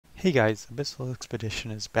Hey guys, Abyssal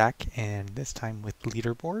Expedition is back, and this time with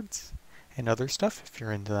leaderboards and other stuff if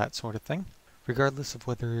you're into that sort of thing. Regardless of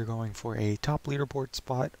whether you're going for a top leaderboard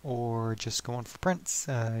spot or just going for prints,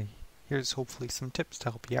 here's hopefully some tips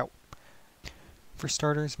to help you out. For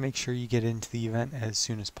starters, make sure you get into the event as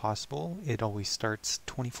soon as possible. It always starts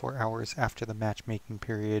 24 hours after the matchmaking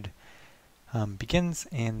period begins,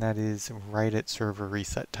 and that is right at server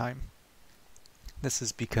reset time. This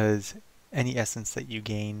is because any essence that you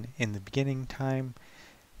gain in the beginning time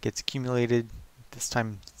gets accumulated. This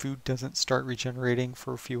time food doesn't start regenerating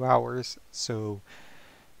for a few hours, so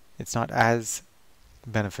it's not as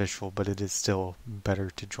beneficial, but it is still better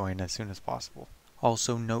to join as soon as possible.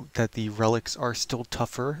 Also note that the relics are still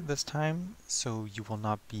tougher this time, so you will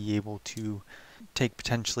not be able to take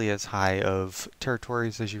potentially as high of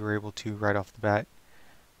territories as you were able to right off the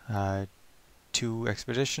bat. 2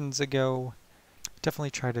 expeditions ago,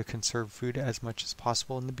 definitely try to conserve food as much as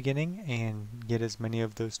possible in the beginning and get as many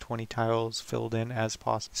of those 20 tiles filled in as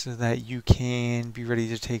possible so that you can be ready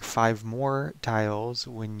to take 5 more tiles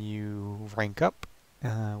when you rank up,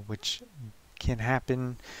 which can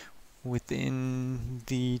happen within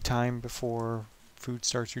the time before food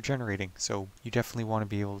starts regenerating. So you definitely want to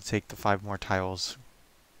be able to take the 5 more tiles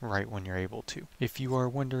right when you're able to. If you are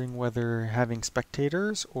wondering whether having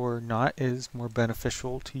spectators or not is more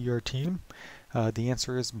beneficial to your team, the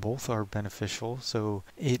answer is both are beneficial. So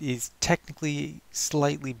it is technically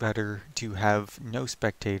slightly better to have no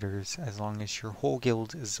spectators as long as your whole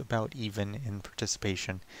guild is about even in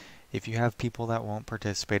participation. If you have people that won't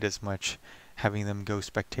participate as much, having them go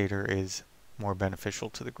spectator is more beneficial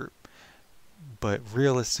to the group. But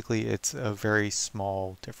realistically, it's a very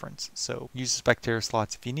small difference. So use spectator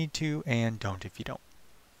slots if you need to, and don't if you don't.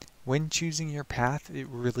 When choosing your path, it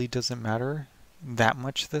really doesn't matter that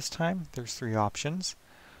much this time. There's 3 options.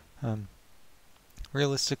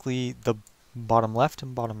 Realistically, the bottom left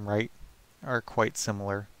and bottom right are quite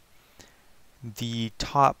similar. The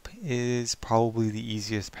top is probably the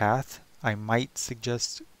easiest path. I might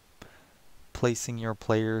suggest placing your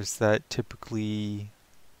players that typically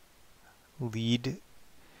lead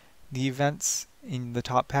the events in the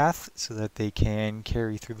top path so that they can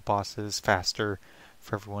carry through the bosses faster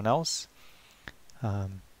for everyone else.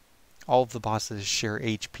 All of the bosses share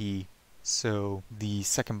HP, so the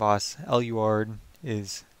second boss, Eluard,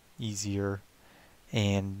 is easier,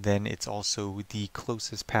 and then it's also the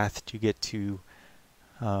closest path to get to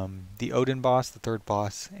the Odin boss, the third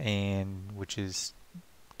boss, and which is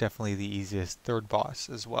definitely the easiest third boss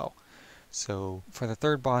as well. So for the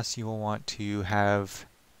third boss, you will want to have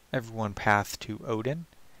everyone path to Odin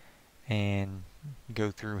and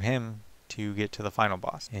go through him to get to the final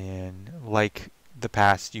boss. And like the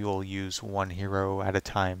past, you will use one hero at a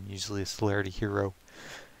time, usually a celerity hero,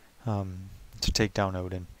 to take down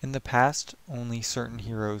Odin. In the past, only certain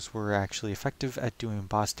heroes were actually effective at doing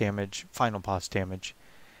boss damage, final boss damage.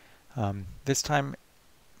 This time,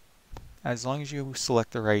 as long as you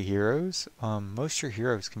select the right heroes, most of your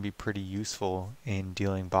heroes can be pretty useful in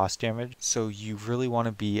dealing boss damage, so you really want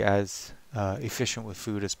to be as efficient with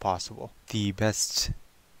food as possible. The best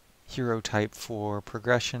hero type for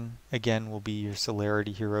progression, again, will be your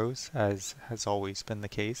celerity heroes, as has always been the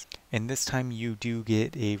case. And this time you do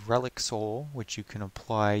get a relic soul, which you can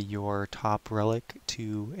apply your top relic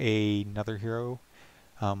to another hero,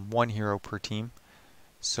 1 hero per team.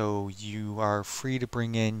 So you are free to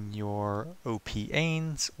bring in your OP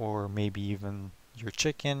Ains, or maybe even your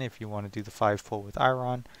chicken if you want to do the 5 pull with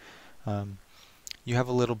Iron. You have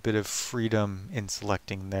a little bit of freedom in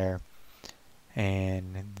selecting there,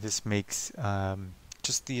 and this makes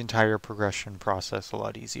just the entire progression process a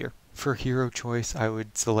lot easier. For hero choice, I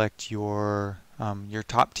would select your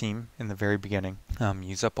top team in the very beginning.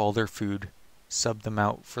 Use up all their food, sub them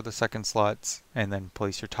out for the second slots, and then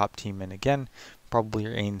place your top team in again. Probably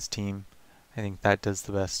your Ains team. I think that does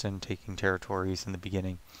the best in taking territories in the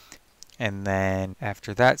beginning. And then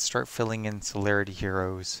after that, start filling in celerity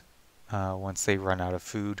heroes once they run out of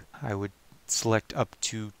food. I would select up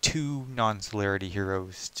to 2 non-celerity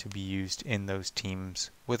heroes to be used in those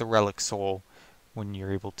teams with a relic soul when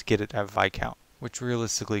you're able to get it at Viscount, which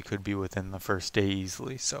realistically could be within the first day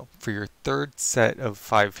easily. So for your third set of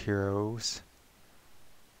 5 heroes,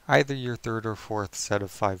 either your third or fourth set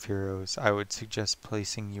of 5 heroes, I would suggest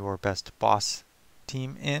placing your best boss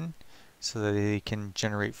team in so that they can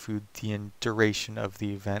generate food the duration of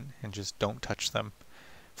the event, and just don't touch them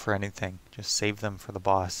for anything. Just save them for the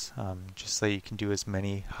boss, just so you can do as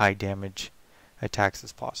many high damage attacks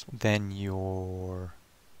as possible. Then your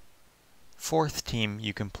fourth team,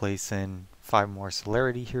 you can place in 5 more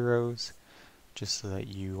celerity heroes, just so that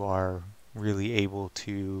you are really able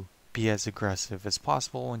to be as aggressive as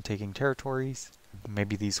possible when taking territories.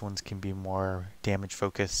 Maybe these ones can be more damage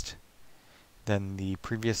focused than the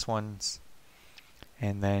previous ones.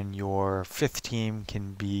 And then your fifth team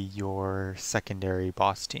can be your secondary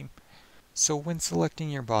boss team. So when selecting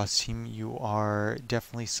your boss team, you are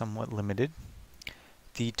definitely somewhat limited.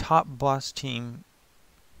 The top boss team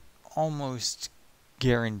almost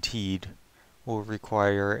guaranteed will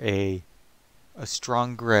require a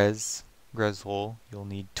strong Grezhol. You'll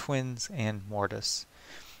need Twins and Mortis.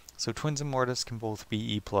 So Twins and Mortis can both be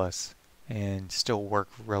E+, and still work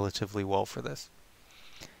relatively well for this.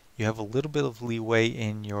 You have a little bit of leeway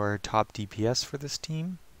in your top DPS for this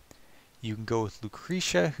team. You can go with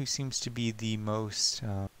Lucretia, who seems to be the most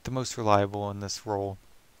reliable in this role.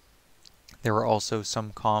 There are also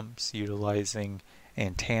some comps utilizing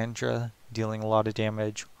Antandra, dealing a lot of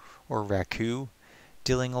damage, or Raku,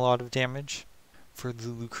 dealing a lot of damage. For the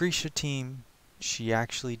Lucretia team, she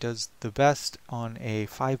actually does the best on a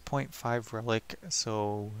 5.5 relic,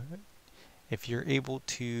 so if you're able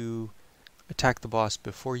to attack the boss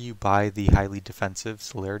before you buy the highly defensive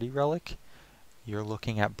Celerity relic, you're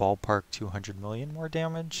looking at ballpark 200 million more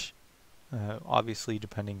damage, obviously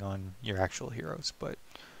depending on your actual heroes. But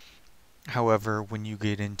however, when you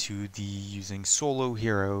get into the using solo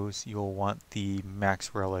heroes, you'll want the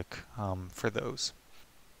max relic for those.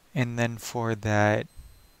 And then for that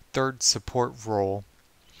third support role,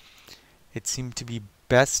 it seemed to be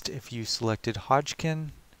best if you selected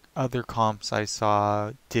Hodgkin. Other comps I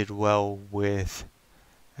saw did well with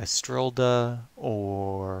Estrilda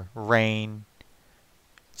or Rain,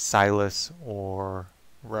 Silas, or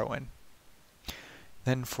Rowan.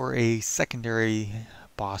 Then for a secondary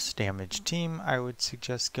boss damage team, I would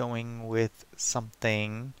suggest going with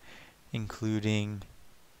something including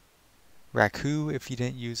Raku if you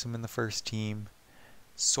didn't use him in the first team,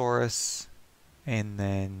 Saurus, and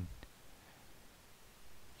then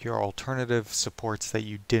your alternative supports that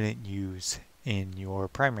you didn't use in your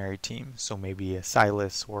primary team. So maybe a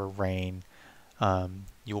Silas or Rain.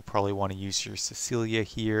 You'll probably want to use your Cecilia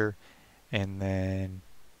here, and then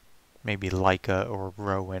maybe Leica or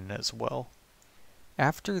Rowan as well.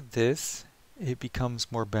 After this, it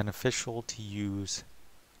becomes more beneficial to use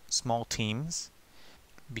small teams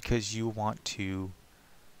because you want to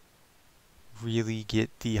really get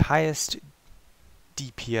the highest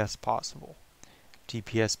DPS possible.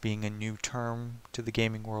 DPS being a new term to the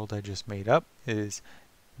gaming world I just made up, is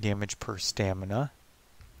damage per stamina.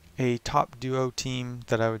 A top duo team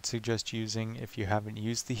that I would suggest using if you haven't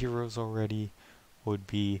used the heroes already would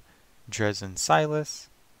be Drez and Silas.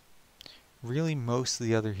 Really, most of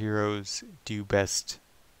the other heroes do best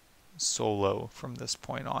solo from this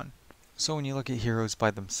point on. So when you look at heroes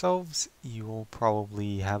by themselves, you'll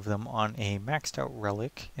probably have them on a maxed out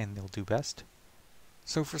relic and they'll do best.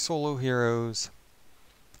 So for solo heroes,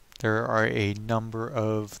 there are a number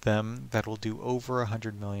of them that will do over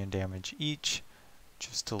 100 million damage each.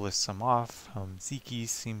 Just to list some off, Ziki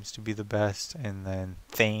seems to be the best, and then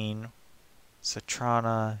Thane,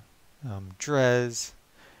 Satrana, Drez,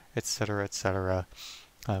 etc., etc.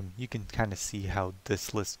 You can kind of see how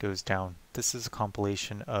this list goes down. This is a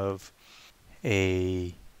compilation of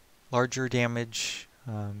a larger damage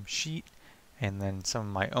sheet, and then some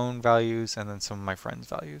of my own values, and then some of my friends'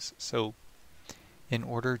 values. So in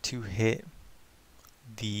order to hit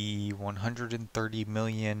the 130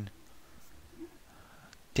 million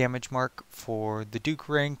damage mark for the Duke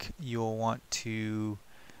rank, you'll want to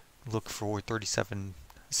look for 37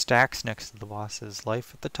 stacks next to the boss's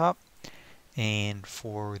life at the top. And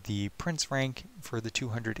for the Prince rank, for the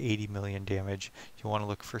 280 million damage, you'll want to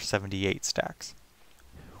look for 78 stacks.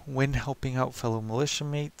 When helping out fellow militia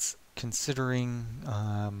mates, considering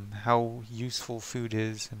how useful food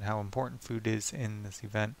is and how important food is in this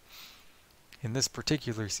event, in this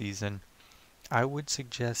particular season, I would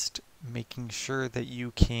suggest making sure that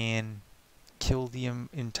you can kill the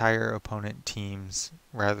entire opponent teams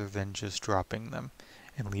rather than just dropping them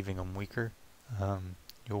and leaving them weaker.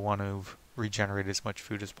 You'll want to regenerate as much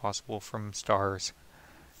food as possible from stars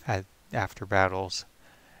after battles,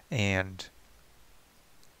 and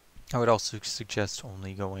I would also suggest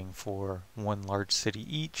only going for one large city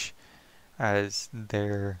each, as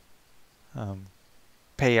their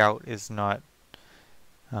payout is not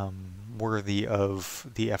worthy of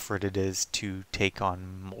the effort it is to take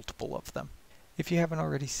on multiple of them. If you haven't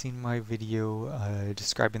already seen my video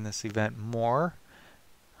describing this event more,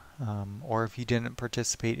 or if you didn't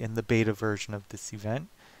participate in the beta version of this event,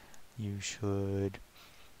 you should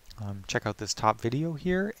check out this top video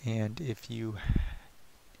here. And if you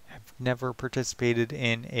have never participated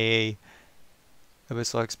in a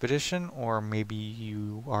Abyssal Expedition, or maybe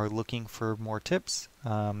you are looking for more tips,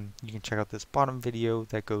 you can check out this bottom video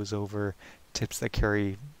that goes over tips that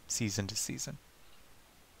carry season to season.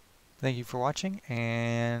 Thank you for watching,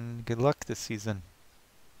 and good luck this season.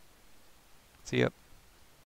 See ya.